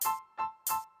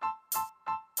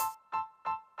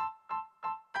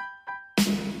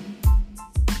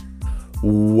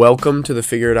Welcome to the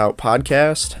Figure It Out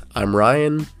podcast. I'm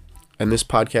Ryan, and this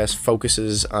podcast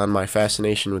focuses on my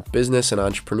fascination with business and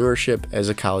entrepreneurship as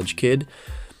a college kid.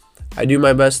 I do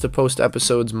my best to post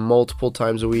episodes multiple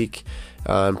times a week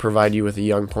and provide you with a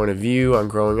young point of view on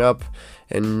growing up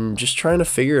and just trying to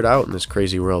figure it out in this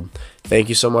crazy world. Thank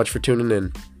you so much for tuning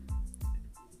in.